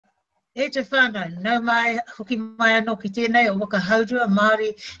E te whānau, nau mai, hoki mai anō ki tēnei o Waka Hourua,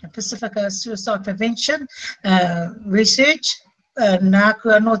 Māori and Pacifica Suicide Prevention Research. Nā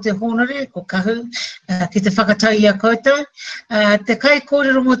kua anō te honore, ko kahu, ki te whakatau i a koutou. Te kai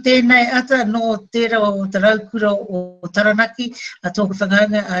kōrero mo tēnei ata no tērā o te raukura o Taranaki, a tōku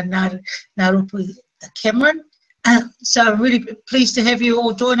whangaunga a Ngaropi Cameron. So I'm really pleased to have you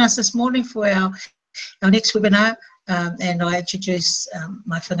all join us this morning for our next webinar. And I introduce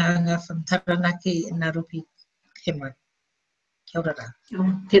my whanaunga from Taranaki in Ngaropi Cameron. Kia ora.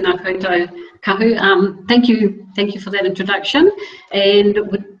 Tēnā koutou kahu. Thank you for that introduction, and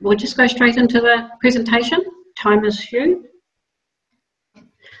we'll just go straight into the presentation. Time is few.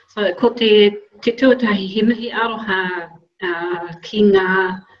 So ko te tuatahi he mihi aroha ki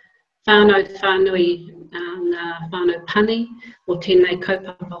ngā whānau whānui ngā whānau pani o tēnei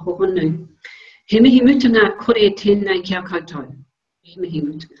kaupapa hohonu. He mihi mutunga kore tēnei kia koutou. He mihi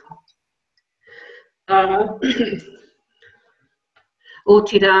mutunga. O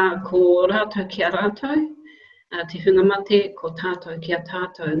te rā ko rātou kia rātou, te hunga mate ko tātou kia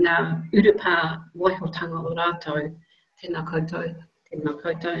tātou, ngā urupā waihotanga o rātou, tēnā koutou,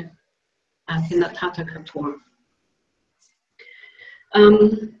 tēnā tātou katoa. I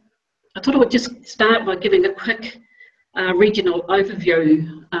thought I would just start by giving a quick regional overview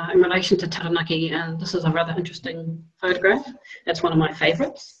in relation to Taranaki, and this is a rather interesting photograph. It's one of my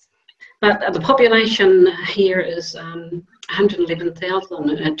favourites. But the population here is 111,000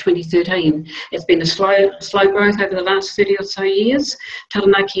 in 2013. It's been a slow growth over the last 30 or so years.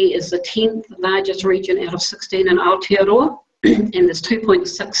 Taranaki is the 10th largest region out of 16 in Aotearoa, and there's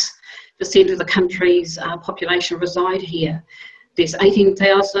 2.6% of the country's population reside here. There's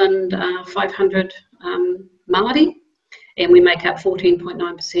 18,500 Māori, and we make up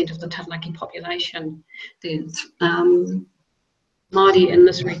 14.9% of the Taranaki population. There's Māori in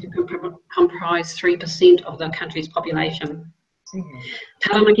this region comprise 3% of the country's population.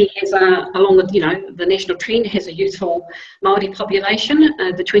 Taranaki has, along with the national trend, has a youthful Māori population.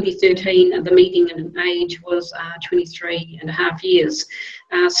 The 2013 the median age was 23.5 years.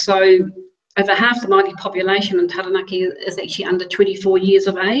 So over half the Māori population in Taranaki is actually under 24 years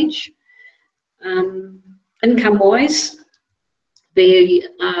of age. Income-wise, the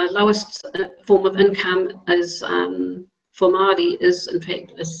lowest form of income is for Māori is in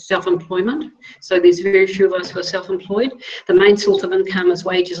fact self-employment. So there's very few of us who are self-employed. The main source of income is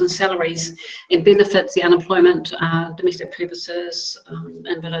wages and salaries, and benefits, the unemployment, domestic purposes,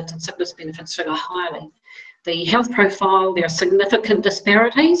 invalid and sickness benefits figure highly. The health profile, there are significant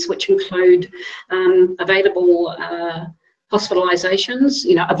disparities, which include avoidable hospitalisations,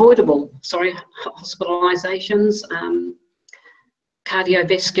 hospitalisations,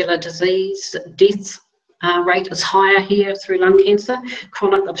 cardiovascular disease, death rate is higher here through lung cancer,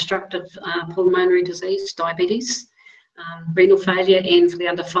 chronic obstructive pulmonary disease, diabetes, renal failure, and for the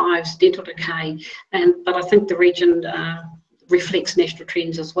under fives, dental decay. But I think the region reflects national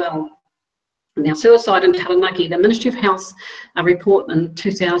trends as well. Now, suicide in Taranaki, the Ministry of Health report in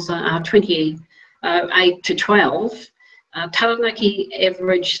 2008 to 12, Taranaki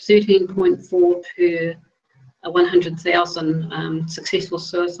averaged 13.4 per 100,000 successful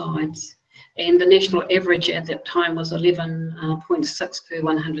suicides, and the national average at that time was 11.6 per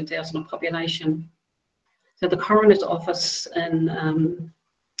 100,000 of population. So the Coroner's Office in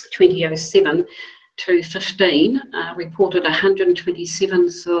 2007 to 15 reported 127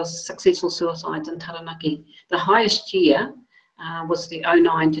 successful suicides in Taranaki. The highest year was the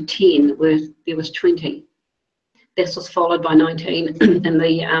 09 to 10, where there was 20. This was followed by 19 in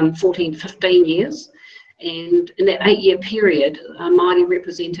the 14-15 years. And in that 8-year period, Māori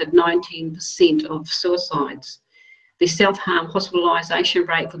represented 19% of suicides. The self-harm hospitalisation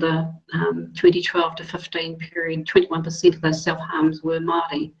rate for the 2012 to 15 period, 21% of those self-harms were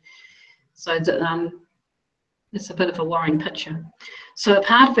Māori. So it's a bit of a worrying picture. So a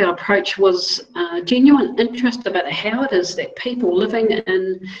part of our approach was genuine interest about how it is that people living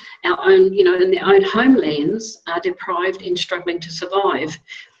in our own, in their own homelands are deprived and struggling to survive,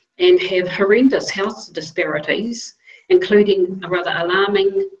 and have horrendous health disparities, including a rather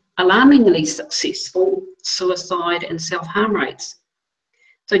alarmingly successful suicide and self-harm rates.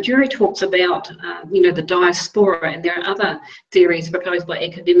 So Jury talks about, the diaspora, and there are other theories proposed by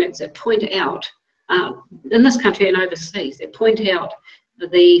academics that point out, in this country and overseas, that point out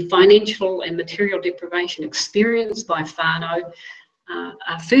the financial and material deprivation experienced by whānau,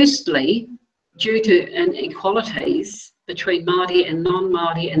 firstly, due to inequalities between Māori and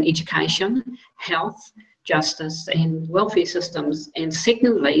non-Māori in education, health, justice and welfare systems, and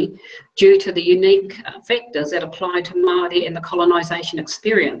secondly, due to the unique factors that apply to Māori and the colonisation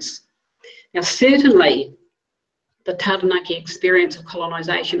experience. Now, certainly, the Taranaki experience of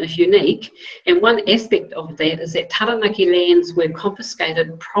colonisation is unique, and one aspect of that is that Taranaki lands were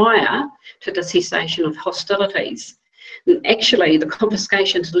confiscated prior to the cessation of hostilities. And actually, the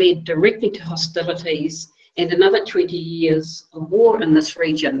confiscations led directly to hostilities and another 20 years of war in this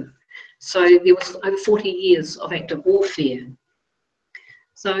region. So there was over 40 years of active warfare.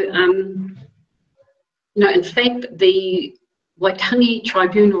 So, in fact, the Waitangi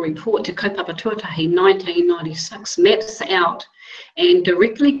Tribunal report to Kaupapa Tuatahi 1996 maps out and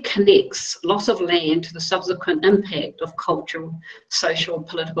directly connects loss of land to the subsequent impact of cultural, social,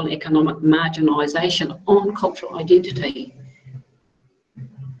 political and economic marginalisation on cultural identity.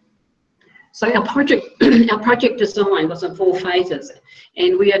 So our project design was in 4 phases,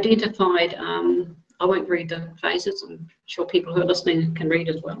 and we identified, I won't read the phases, I'm sure people who are listening can read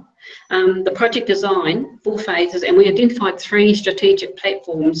as well. The project design, 4 phases, and we identified 3 strategic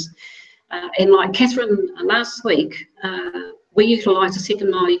platforms. And like Catherine last week, we utilised the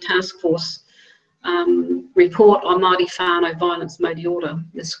Second Māori Task Force report on Māori whānau violence Māori Ora,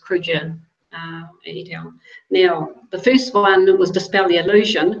 this Kruger. Now, the first one was Dispel the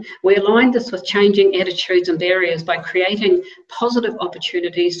Illusion. We aligned this with changing attitudes and barriers by creating positive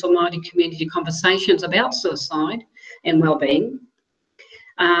opportunities for Māori community conversations about suicide and wellbeing,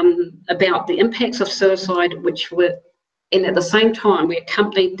 about the impacts of suicide, and at the same time, we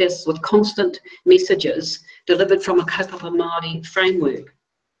accompanied this with constant messages delivered from a Kaupapa Māori framework.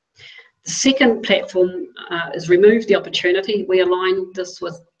 The second platform is Remove the Opportunity. We aligned this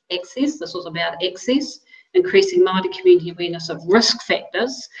with access. This was about access, increasing Māori community awareness of risk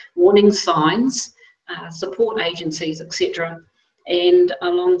factors, warning signs, support agencies, etc. And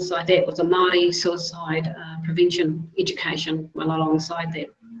alongside that was a Māori suicide prevention education, well alongside that.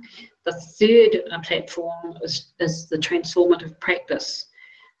 The third platform is the transformative practice.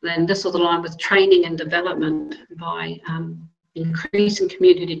 Then this was aligned with training and development by increasing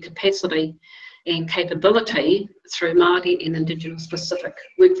community capacity and capability through Māori and Indigenous specific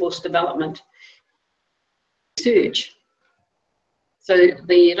workforce development research. So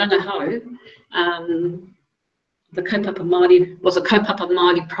the Ranahau, the Kaupapa Māori was a Kaupapa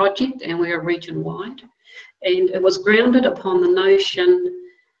Māori project, and we are region-wide, and it was grounded upon the notion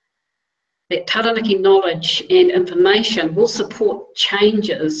that Taranaki knowledge and information will support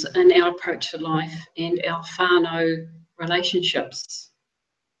changes in our approach to life and our whānau relationships.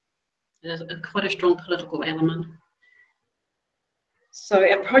 There's quite a strong political element. So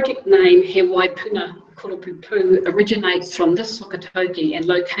our project name, He Wai Puna Koropupu, originates from this whakatauki and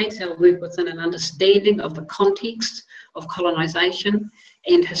locates our work within an understanding of the context of colonisation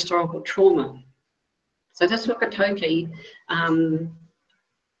and historical trauma. So this whakatauki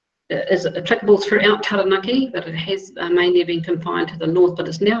is applicable throughout Taranaki, but it has mainly been confined to the north, but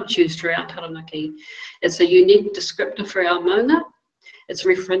it's now used throughout Taranaki. It's a unique descriptor for our maunga. It's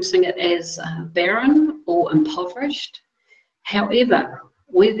referencing it as barren or impoverished. However,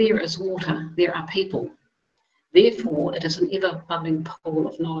 where there is water, there are people. Therefore, it is an ever-bubbling pool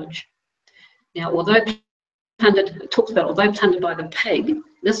of knowledge. Now, although plundered by the pig,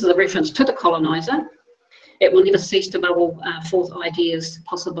 this is a reference to the coloniser. It will never cease to bubble forth ideas,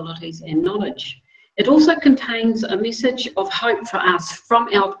 possibilities, and knowledge. It also contains a message of hope for us from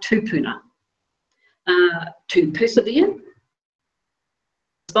our tupuna to persevere, in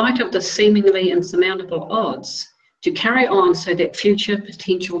spite of the seemingly insurmountable odds, to carry on so that future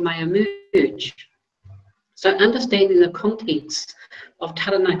potential may emerge. So understanding the context of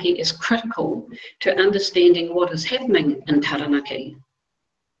Taranaki is critical to understanding what is happening in Taranaki.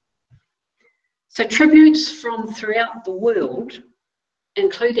 So tributes from throughout the world,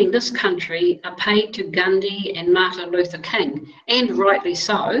 including this country, are paid to Gandhi and Martin Luther King, and rightly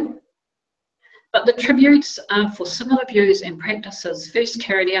so. But the tributes are for similar views and practices first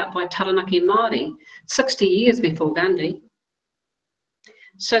carried out by Taranaki Māori 60 years before Gandhi.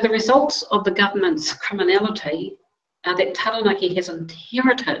 So the results of the government's criminality are that Taranaki has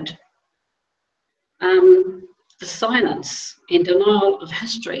inherited the silence and denial of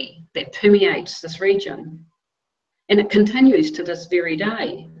history that permeates this region. And it continues to this very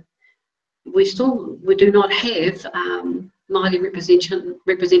day. We do not have Māori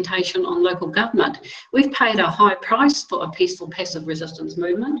representation on local government. We've paid a high price for a peaceful passive resistance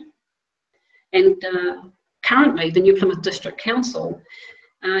movement. And currently the New Plymouth District Council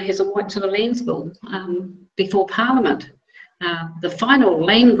has a right to the lands bill before Parliament. The final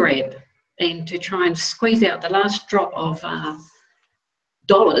land grab and to try and squeeze out the last drop of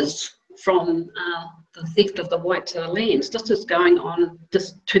dollars from the theft of the right to the lands. This is going on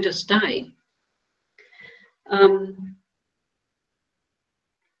to this day.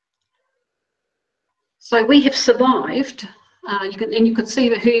 So we have survived. You could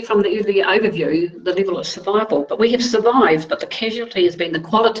see here from the earlier overview the level of survival, but we have survived, but the casualty has been the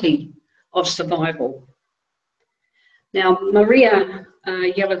quality of survival. Now, Maria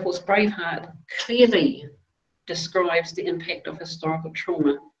Yellow Horse Braveheart clearly describes the impact of historical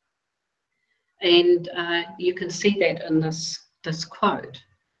trauma. And you can see that in this quote.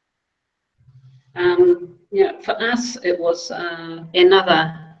 For us, it was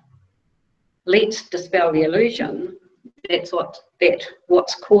another let's dispel the illusion. That's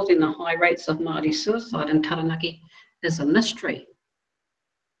what's causing the high rates of Māori suicide in Taranaki is a mystery.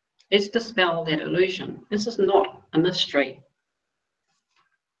 Let's dispel that illusion. This is not a mystery.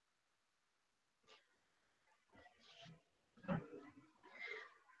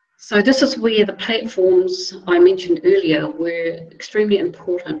 So this is where the platforms I mentioned earlier were extremely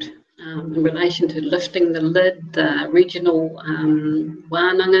important in relation to lifting the lid, the regional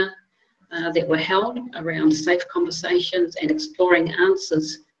wānanga that were held around safe conversations and exploring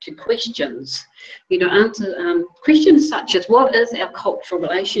answers to questions. Questions such as, what is our cultural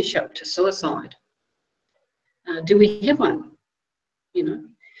relationship to suicide? Do we have one?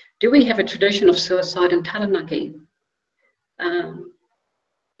 Do we have a tradition of suicide in Taranaki?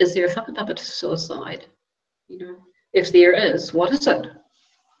 Is there a whakapapa to suicide? If there is, what is it?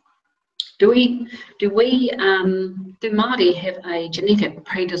 Do Māori have a genetic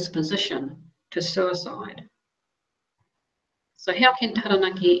predisposition to suicide? So how can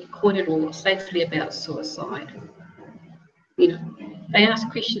Taranaki kōrero safely about suicide? They ask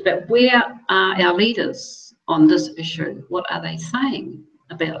questions about where are our leaders on this issue? What are they saying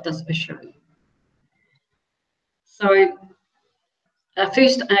about this issue? So our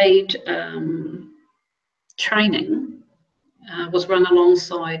first aid training was run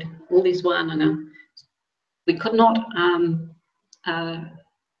alongside all these wānanga. We could not,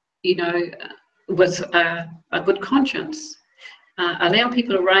 with a good conscience, allow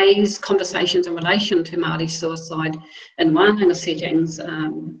people to raise conversations in relation to Māori suicide in wānanga settings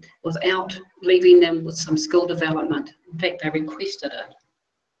without leaving them with some skill development. In fact, they requested it.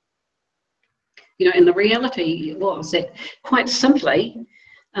 And the reality was that, quite simply,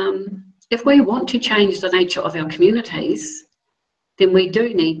 if we want to change the nature of our communities, then we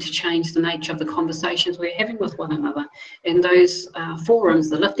do need to change the nature of the conversations we're having with one another. And those forums,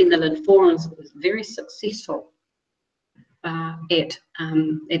 the Lifting the Lid forums, was very successful at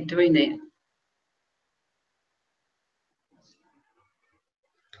doing that.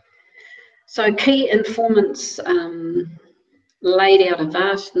 So key informants laid out a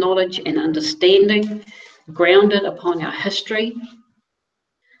vast knowledge and understanding grounded upon our history,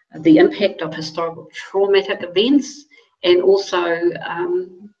 the impact of historical traumatic events, and also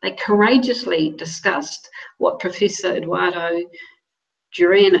they courageously discussed what Professor Eduardo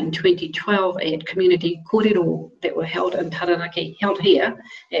Duran in 2012 at community kōrero that were held in Taranaki, held here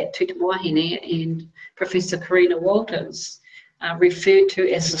at Tama Wahine, and Professor Karina Walters referred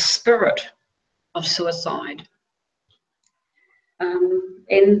to as the spirit of suicide.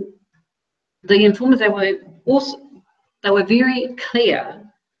 And the informers, they were very clear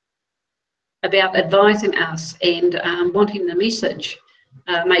about advising us and wanting the message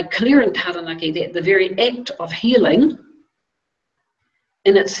made clear in Taranaki that the very act of healing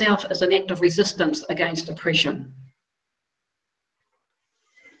in itself is an act of resistance against oppression.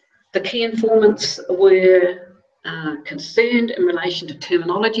 The key informants were concerned in relation to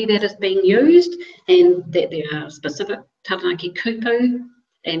terminology that is being used, and that there are specific Taranaki Kopu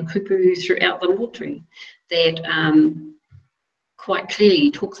and Kopu throughout the Motu that quite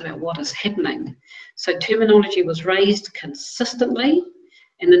clearly talks about what is happening. So terminology was raised consistently,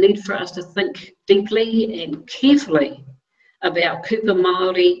 and the need for us to think deeply and carefully about kupa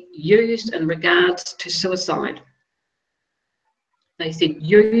Māori used in regards to suicide. They said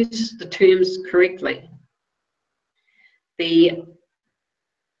use the terms correctly. The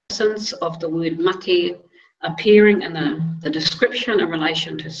absence of the word mate appearing in the description in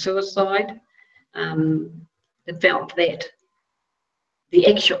relation to suicide, they felt that the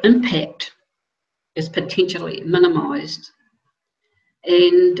actual impact is potentially minimised.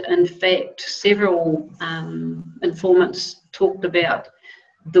 And in fact, several informants talked about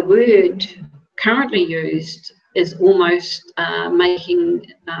the word currently used is almost making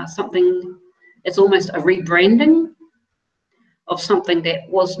something, it's almost a rebranding of something that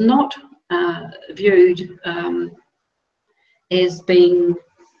was not viewed as being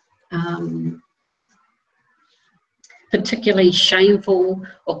particularly shameful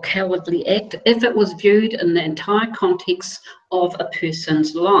or cowardly act if it was viewed in the entire context of a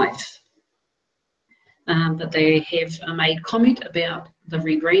person's life. But they have made comment about the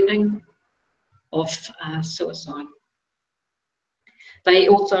rebranding, of suicide. They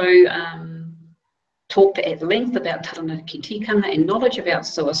also talked at length about Taranaki tikanga and knowledge about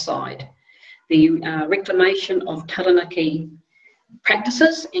suicide, the reclamation of Taranaki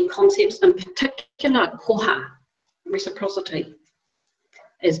practices and concepts, in particular koha, reciprocity,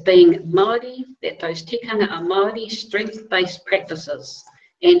 as being Māori, that those tikanga are Māori strength-based practices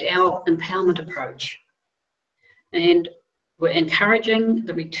and our empowerment approach. And we're encouraging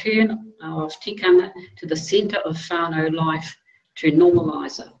the return of tikanga to the centre of whānau life to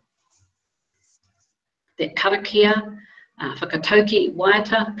normalise it. That karakia, whakatauki,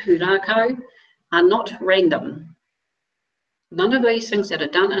 waiata, pūrākau are not random. None of these things that are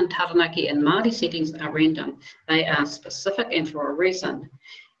done in Taranaki and Māori settings are random. They are specific and for a reason.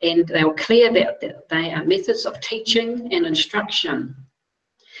 And they were clear that they are methods of teaching and instruction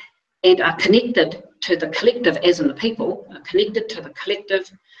and are connected to the collective, as in the people, are connected to the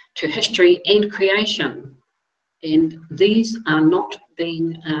collective, to history and creation. And these are not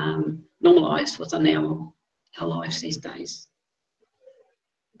being normalised within our lives these days.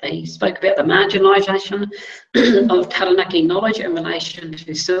 They spoke about the marginalisation of Taranaki knowledge in relation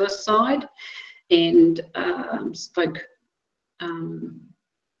to suicide, and spoke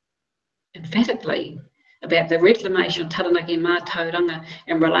emphatically about the reclamation of Taranaki mātauranga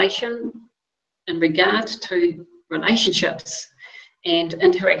in regards to relationships and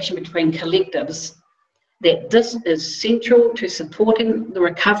interaction between collectives, that this is central to supporting the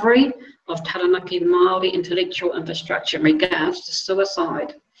recovery of Taranaki Māori intellectual infrastructure in regards to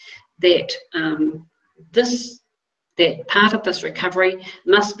suicide. That that part of this recovery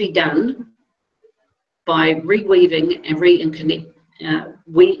must be done by reweaving and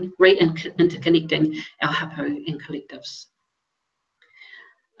interconnecting our hapu and collectives.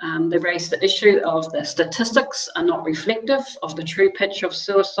 They raised the issue of the statistics are not reflective of the true picture of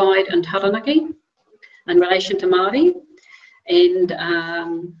suicide in Taranaki in relation to Māori. And,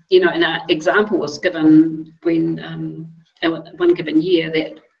 you know, an example was given when, one given year,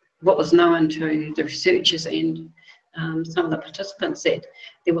 that what was known to the researchers and some of the participants, that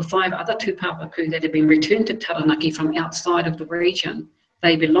there were 5 other tūpapaku that had been returned to Taranaki from outside of the region.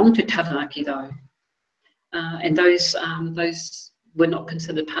 They belonged to Taranaki though, and those were not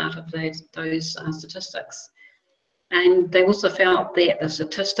considered part of those statistics. And they also felt that the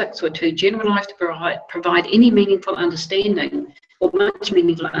statistics were too generalised to provide any meaningful understanding, or much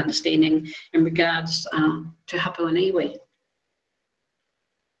meaningful understanding, in regards to hapu and iwi.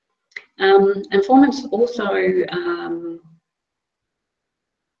 Informants also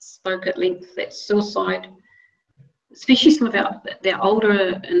spoke at length that suicide, especially some of their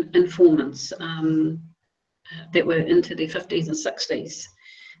older informants that were into their 50s and 60s,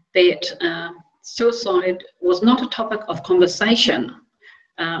 that suicide was not a topic of conversation,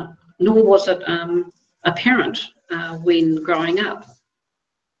 nor was it apparent when growing up.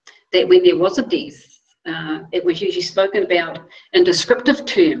 That when there was a death, it was usually spoken about in descriptive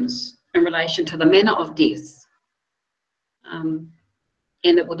terms in relation to the manner of death, and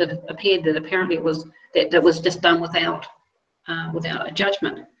it would have appeared that apparently it was just done without a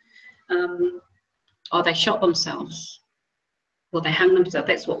judgment. Oh, they shot themselves, or they hung themselves.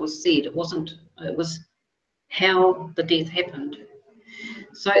 That's what was said. It wasn't. It was how the death happened.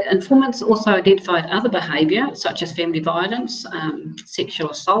 So informants also identified other behaviour such as family violence,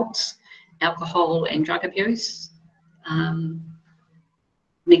 sexual assaults, alcohol and drug abuse,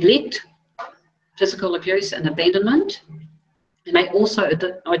 neglect, physical abuse and abandonment. And they also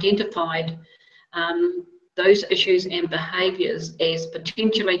identified those issues and behaviours as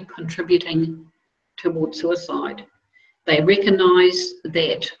potentially contributing towards suicide. They recognised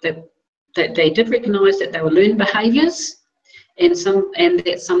that they did recognise that they were learned behaviours, and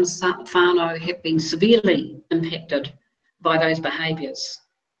that some whānau have been severely impacted by those behaviours.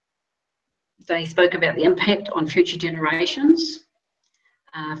 They spoke about the impact on future generations,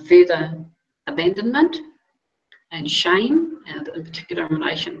 further abandonment and shame, in particular in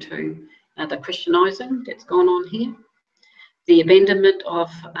relation to the Christianising that's gone on here, the abandonment of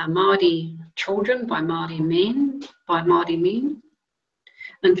Māori children by Māori men.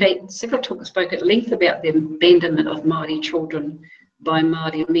 In fact, several talkers spoke at length about the abandonment of Māori children by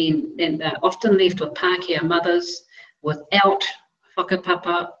Māori men, and they're often left with Pākehā mothers without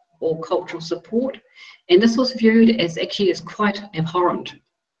whakapapa or cultural support, and this was viewed as actually as quite abhorrent.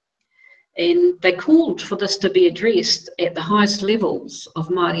 And they called for this to be addressed at the highest levels of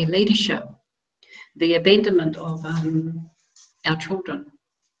Māori leadership, the abandonment of our children.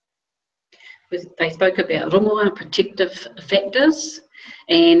 They spoke about rongoa protective factors,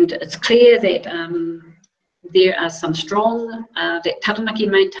 and it's clear that there are some strong, that Taranaki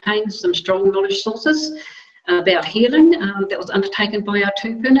maintains some strong knowledge sources about healing that was undertaken by our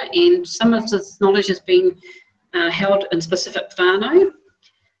tupuna, and some of this knowledge has been held in specific whānau.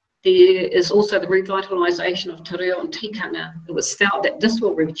 There is also the revitalisation of te reo and tikanga. It was felt that this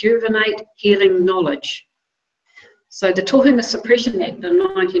will rejuvenate healing knowledge. So the Tohunga Suppression Act of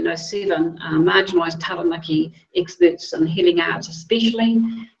 1907 marginalised Taranaki experts in healing arts, especially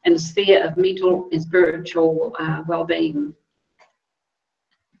in the sphere of mental and spiritual well-being.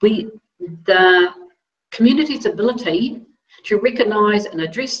 The community's ability to recognise and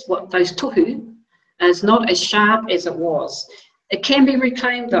address what those tohu is not as sharp as it was. It can be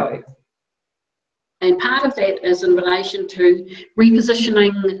reclaimed though. And part of that is in relation to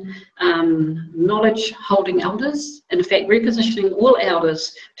repositioning knowledge holding elders, and in fact repositioning all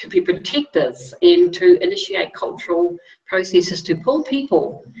elders to be protective and to initiate cultural processes to pull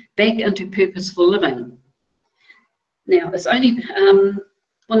people back into purposeful living. Now, it's only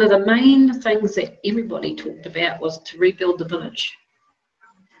one of the main things that everybody talked about was to rebuild the village.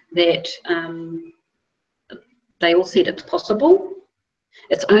 That they all said it's possible.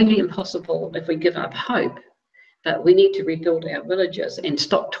 It's only impossible if we give up hope, but we need to rebuild our villages and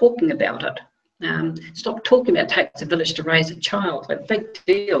stop talking about it. Stop talking about it takes a village to raise a child. It's a big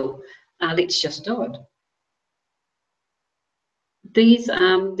deal. Let's just do it.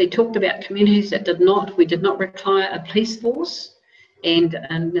 They talked about communities that we did not require a police force, and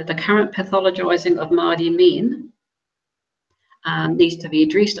the current pathologising of Māori men needs to be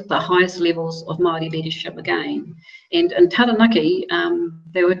addressed at the highest levels of Māori leadership again. And in Taranaki,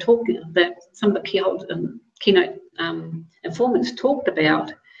 they were talking that some of the keynote informants talked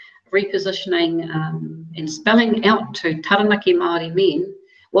about repositioning and spelling out to Taranaki Māori men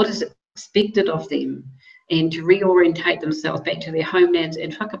what is expected of them, and to reorientate themselves back to their homelands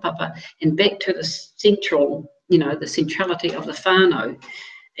and whakapapa and back to the central, the centrality of the whānau.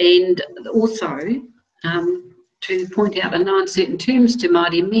 And also to point out in no uncertain terms to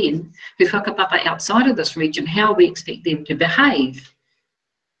Māori men who whakapapa outside of this region how we expect them to behave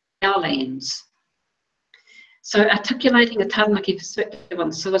in our lands. So articulating a Taranaki perspective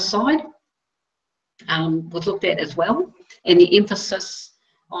on suicide was looked at as well, and the emphasis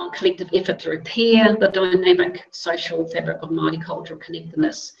on collective effort to repair the dynamic social fabric of Māori cultural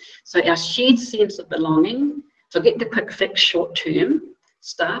connectedness. So our shared sense of belonging, forget the quick fix short-term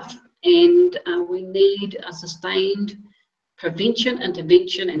stuff, and we need a sustained prevention,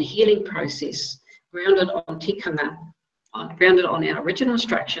 intervention and healing process grounded on tikanga, grounded on our original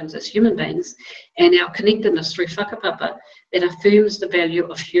instructions as human beings and our connectedness through whakapapa that affirms the value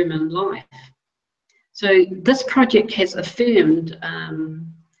of human life. So this project has affirmed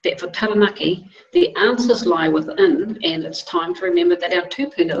that for Taranaki, the answers lie within, and it's time to remember that our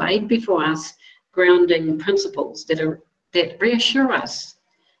tupuna laid before us grounding principles that reassure us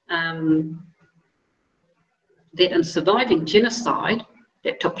that in surviving genocide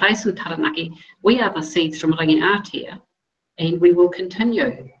that took place in Taranaki, we are the seeds from Rangiatea, and we will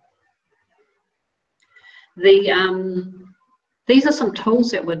continue. These are some tools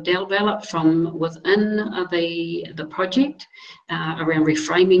that were developed from within the project around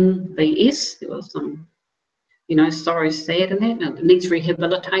reframing the S. There was some, sorry, sad in that, and it needs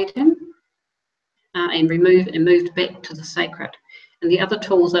rehabilitating and moved back to the sacred. And the other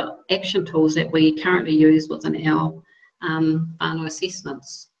tools are action tools that we currently use within our whānau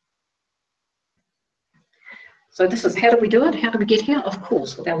assessments. So this is, how do we do it? How do we get here? Of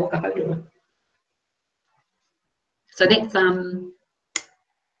course, with our Waka Hourua. So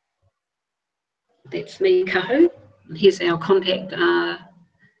that's me, Kahu. Here's our contact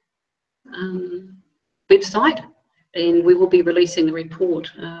website, and we will be releasing the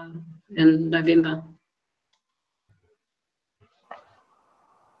report in November.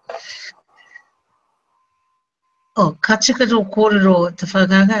 Ka tika rō kōrero te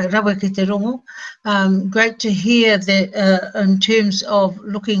whakanga, rawa ki te rongo. Great to hear that in terms of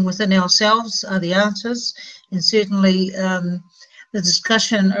looking within ourselves are the answers, and certainly the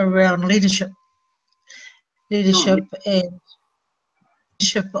discussion around leadership and leadership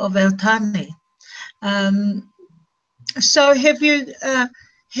of our tāne. So have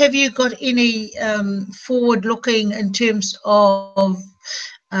you got any forward-looking in terms of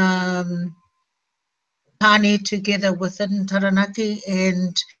tāne together within Taranaki,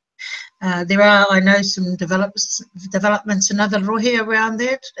 and there are, I know, some developments in other rohe around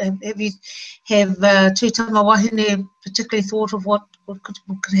that. Have Tama Wahine particularly thought of what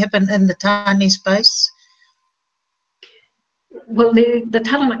could happen in the tāne space? Well, the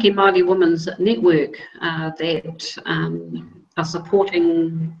Taranaki Māori Women's Network that are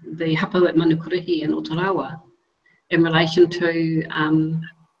supporting the hapu at Manukurihi and Otarawa in relation to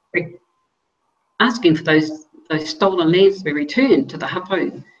asking for those stolen lands to be returned to the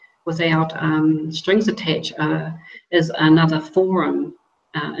hapu without strings attached is another forum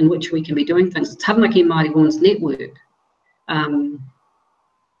in which we can be doing things. Taranaki Māori Women's Network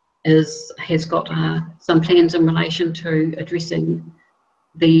has got some plans in relation to addressing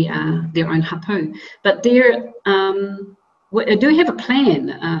their own hapu, but we do have a plan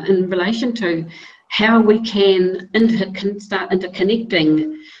in relation to how we can start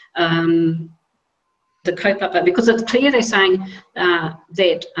interconnecting the kaupapa, because it's clear they're saying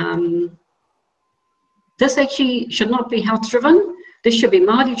that this actually should not be health driven. This should be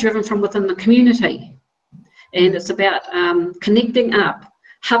Māori driven from within the community, and it's about connecting up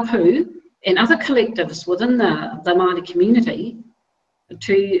hapu and other collectives within the Māori community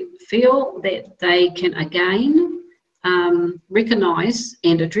to feel that they can again recognise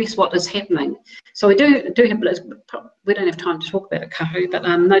and address what is happening. So we do have, we don't have time to talk about it, Kahu, but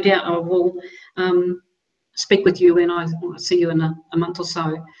no doubt I will speak with you when I see you in a month or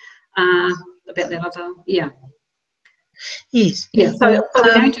so about that other, Yes. Yeah, so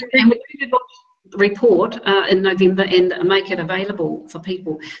we're going to, and we're going to launch the report in November and make it available for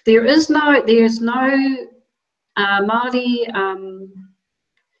people. There's no Māori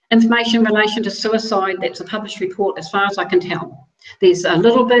information in relation to suicide that's a published report as far as I can tell. There's a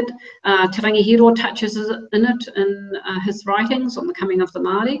little bit, Tarangi Hero touches in it in his writings on the coming of the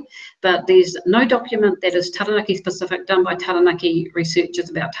Māori, but there's no document that is Taranaki specific done by Taranaki researchers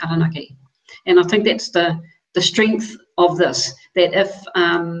about Taranaki. And I think that's the strength of this, that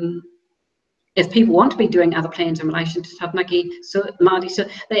if people want to be doing other plans in relation to Taranaki Māori, so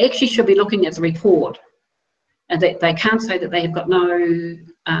they actually should be looking at the report. And they can't say that they have got no,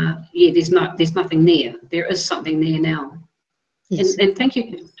 there's nothing there. There is something there now. Yes. And thank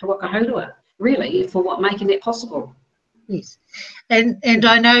you to Waka Hourua, really, for making that possible. Yes, and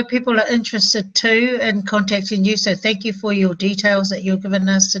I know people are interested too in contacting you, so thank you for your details that you've given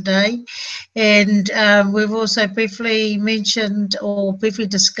us today. And we've also briefly mentioned or briefly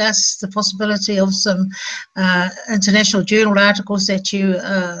discussed the possibility of some international journal articles that you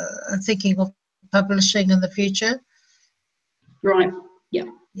are thinking of publishing in the future. Right, yeah.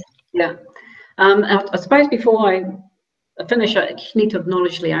 I suppose before I finish, I need to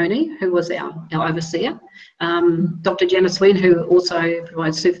acknowledge Leonie, who was our overseer, Dr. Janice Wenn, who also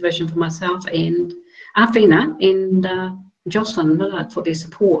provides supervision for myself, and Awhina and Jocelyn Millard for their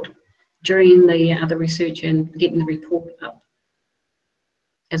support during the research and getting the report up,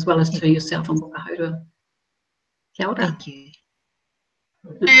 as well as to yourself and Waka Hourua. Kia ora. Thank you.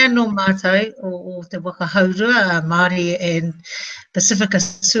 No mātou o te Waka Hourua, Māori and Pacifica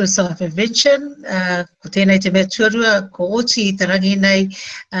Suicide Prevention. Ko tēnei te mea tuarua, ko oti I te rangi nei,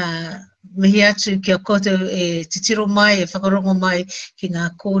 mihi atu kia koutou e titiro mai, e whakarongo mai ki ngā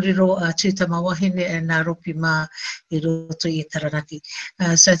kōrero tū Tama Wahine and Ngaropi mā I roto I Taranaki.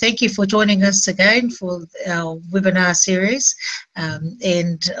 So thank you for joining us again for our webinar series,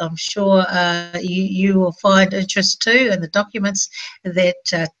 and I'm sure you will find interest too in the documents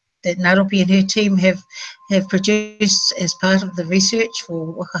that Ngaropi and her team have produced as part of the research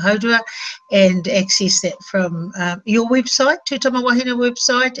for Waka Hourua, and access that from your website, Tū Tama Wahine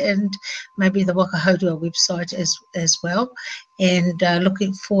website, and maybe the Waka Hourua website as well. And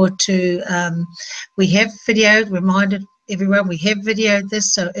looking forward to, we have reminded everyone we have videoed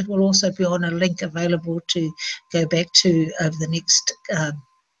this, so it will also be on a link available to go back to over the next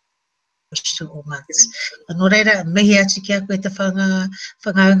or months. Nō reira, mihi atu ki a koe te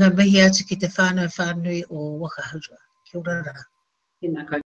whangaunga, mihi atu ki te whānau whānui o Waka Hourua. Kia ora rā.